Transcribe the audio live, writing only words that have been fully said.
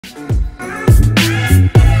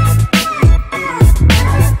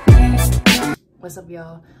What's up,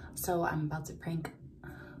 y'all? So I'm about to prank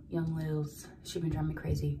young Lils. She been driving me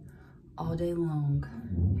crazy all day long,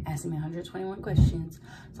 asking me 121 questions.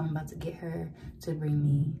 So I'm about to get her to bring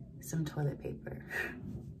me some toilet paper.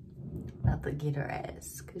 About to get her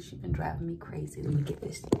ass because she been driving me crazy. Let me get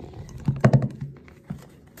this.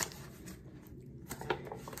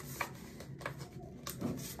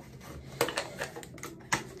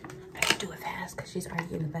 I have to do it fast because she's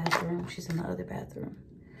already in the bathroom. She's in the other bathroom.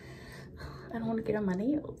 I don't want to get on my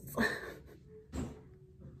nails.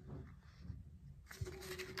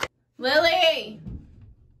 Lily!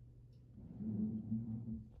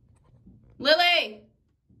 Lily!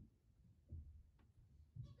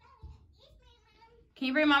 Can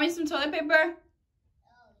you bring mommy some toilet paper? Oh,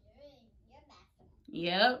 you're in your bathroom.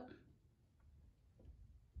 Yep.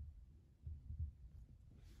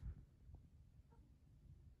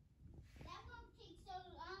 That won't take so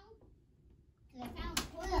long. 'Cause I found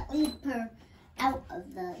toilet paper out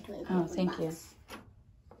of the toilet paper Oh, thank you. box.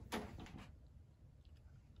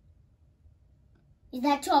 Is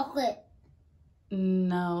that chocolate?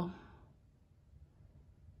 No.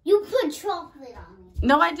 You put chocolate on me.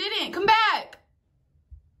 No, I didn't. Come back.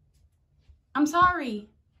 I'm sorry.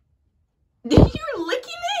 You're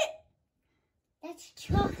licking it? That's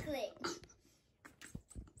chocolate.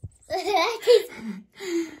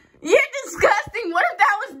 You're disgusting. What if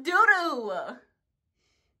that was doo-doo?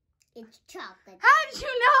 It's chocolate. How did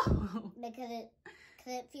you know? Because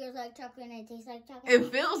it feels like chocolate and it tastes like chocolate.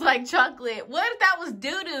 It feels like chocolate. What if that was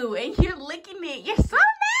doo-doo and you're licking it? You're so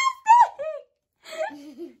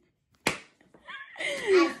nasty.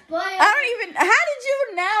 I don't even, how did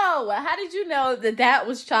you know? How did you know that that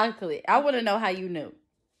was chocolate? I want to know how you knew.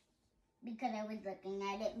 Because I was looking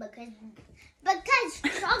at it. Because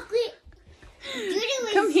chocolate.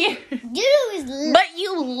 Come here. Doo-doo is. But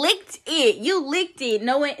you licked it. You licked it.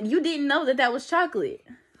 Knowing you didn't know that that was chocolate.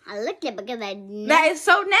 I licked it because I knew. That is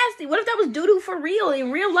so nasty. What if that was doo-doo for real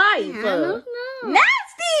in real life? I don't know.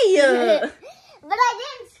 Nasty. But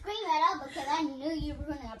I didn't scream it out because I knew you were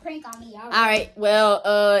going to prank on me. All right. Well,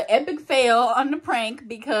 epic fail on the prank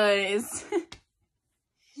because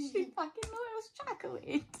she fucking knew it was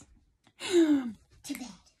chocolate. Too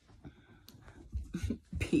bad.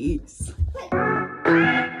 Peace.